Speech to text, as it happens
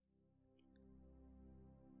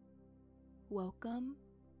Welcome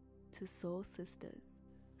to Soul Sisters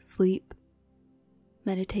Sleep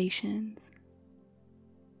Meditations.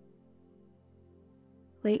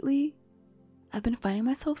 Lately, I've been finding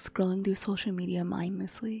myself scrolling through social media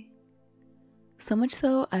mindlessly. So much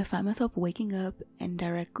so, I find myself waking up and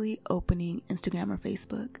directly opening Instagram or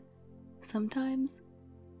Facebook. Sometimes,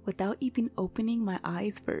 without even opening my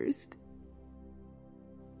eyes first.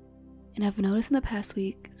 And I've noticed in the past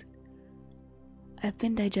weeks, I've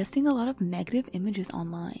been digesting a lot of negative images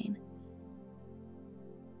online.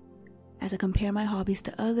 As I compare my hobbies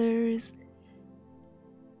to others,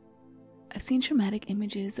 I've seen traumatic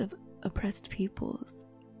images of oppressed peoples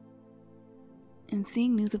and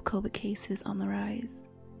seeing news of COVID cases on the rise.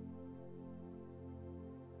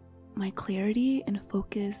 My clarity and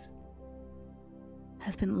focus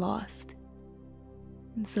has been lost,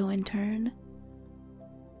 and so in turn,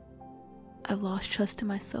 I've lost trust in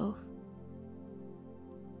myself.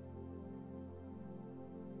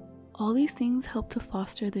 All these things help to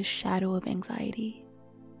foster this shadow of anxiety.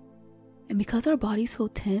 And because our bodies feel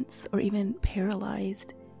tense or even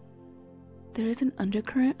paralyzed, there is an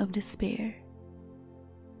undercurrent of despair,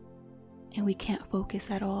 and we can't focus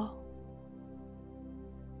at all.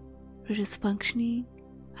 We're just functioning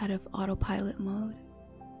out of autopilot mode.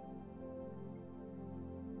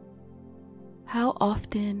 How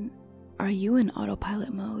often are you in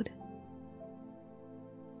autopilot mode?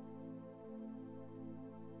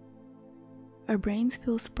 Our brains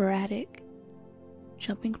feel sporadic,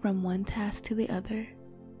 jumping from one task to the other,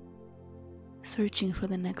 searching for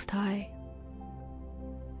the next high.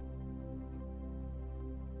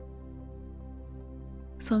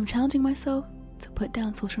 So I'm challenging myself to put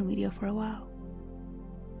down social media for a while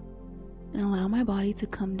and allow my body to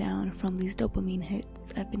come down from these dopamine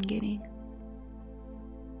hits I've been getting,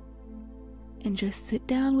 and just sit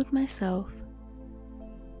down with myself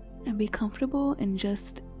and be comfortable in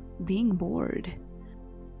just being bored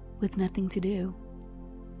with nothing to do.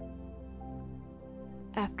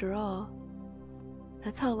 After all,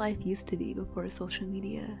 that's how life used to be before social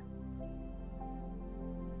media.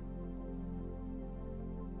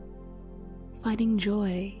 Finding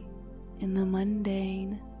joy in the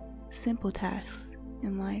mundane, simple tasks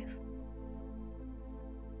in life.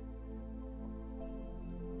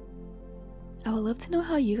 I would love to know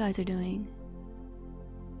how you guys are doing.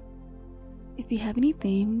 If you have any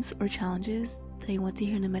themes or challenges that you want to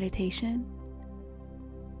hear in a meditation,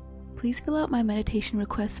 please fill out my meditation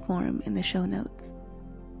request form in the show notes.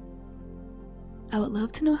 I would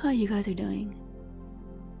love to know how you guys are doing.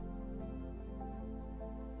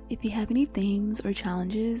 If you have any themes or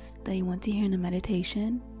challenges that you want to hear in a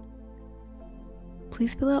meditation,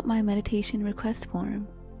 please fill out my meditation request form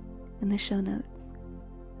in the show notes.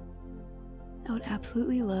 I would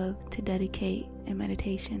absolutely love to dedicate a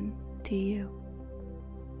meditation to you.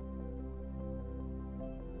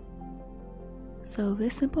 So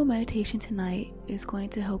this simple meditation tonight is going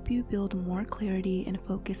to help you build more clarity and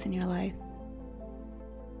focus in your life.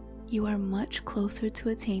 You are much closer to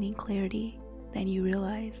attaining clarity than you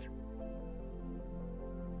realize.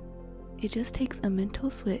 It just takes a mental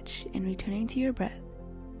switch in returning to your breath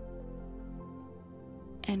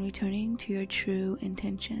and returning to your true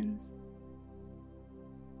intentions.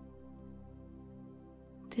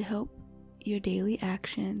 To help your daily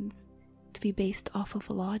actions to be based off of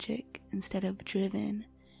logic instead of driven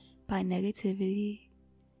by negativity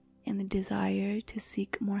and the desire to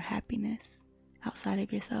seek more happiness outside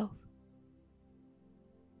of yourself.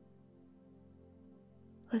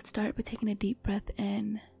 Let's start by taking a deep breath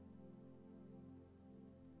in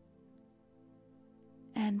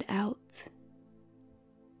and out.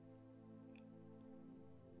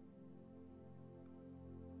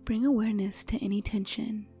 Bring awareness to any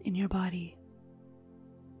tension in your body.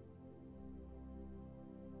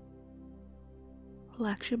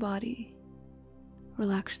 Relax your body.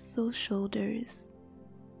 Relax those shoulders.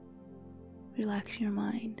 Relax your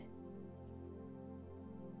mind.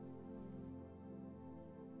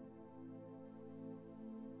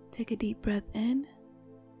 Take a deep breath in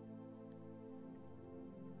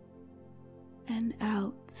and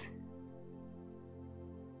out.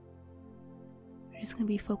 We're just going to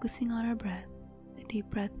be focusing on our breath. A deep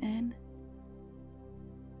breath in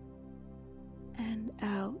and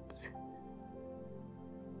out.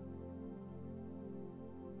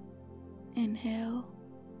 Inhale,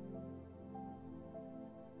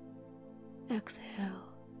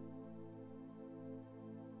 exhale.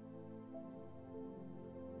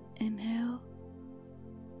 Inhale,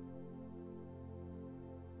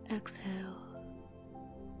 exhale.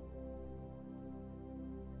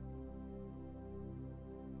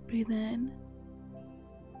 Breathe in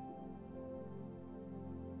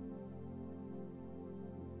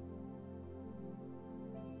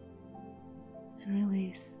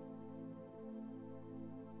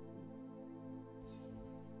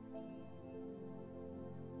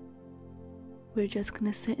We're just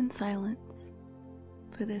going to sit in silence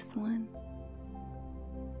for this one.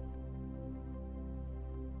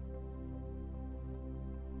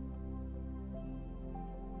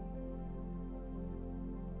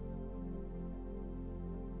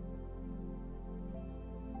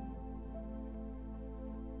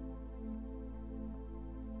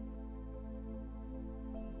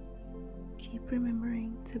 Keep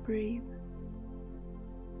remembering to breathe.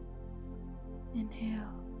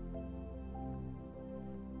 Inhale.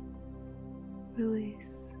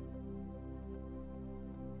 Release.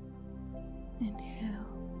 Inhale.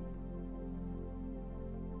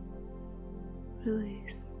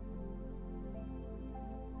 Release.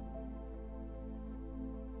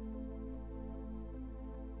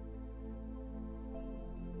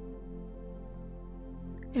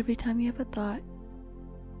 Every time you have a thought,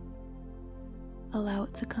 allow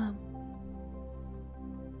it to come.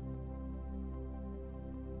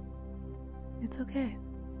 It's okay.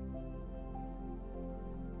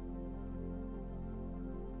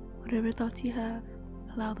 Whatever thoughts you have,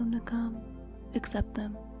 allow them to come. Accept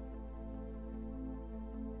them.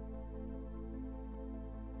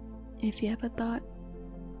 If you have a thought,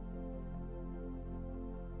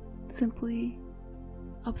 simply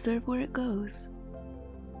observe where it goes.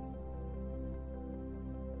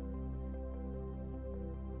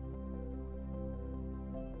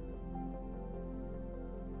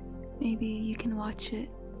 Maybe you can watch it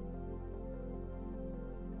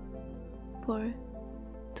for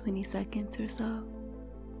 20 seconds or so.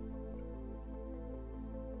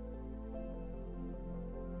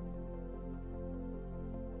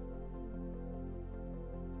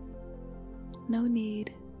 No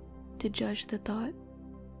need to judge the thought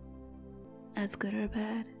as good or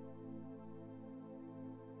bad.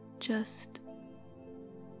 Just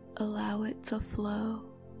allow it to flow.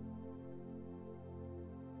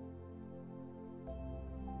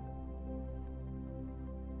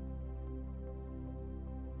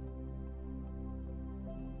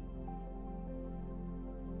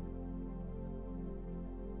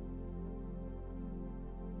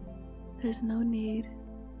 There's no need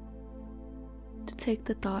to take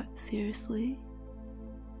the thought seriously.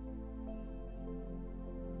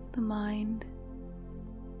 The mind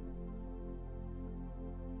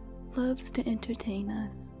loves to entertain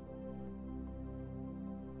us.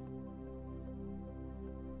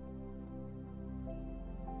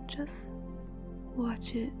 Just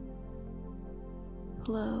watch it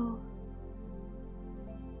flow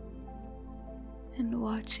and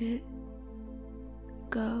watch it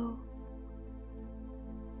go.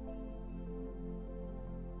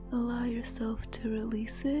 Allow yourself to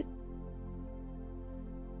release it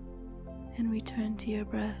and return to your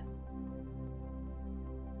breath.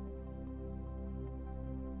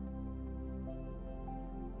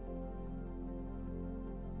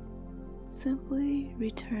 Simply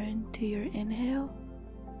return to your inhale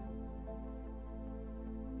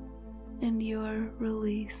and your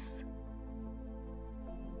release.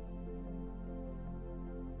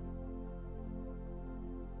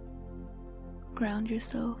 Ground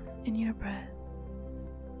yourself in your breath.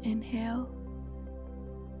 Inhale.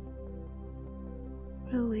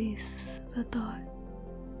 Release the thought.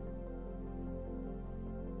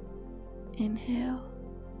 Inhale.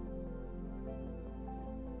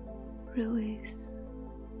 Release.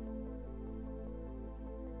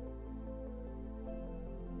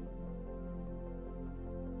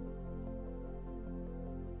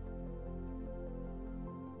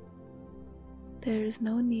 There is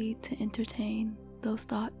no need to entertain those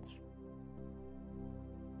thoughts.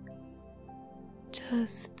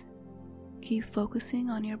 Just keep focusing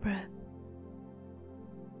on your breath.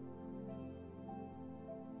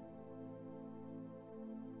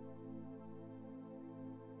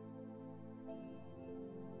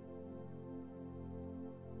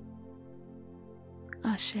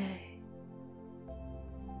 Ashe.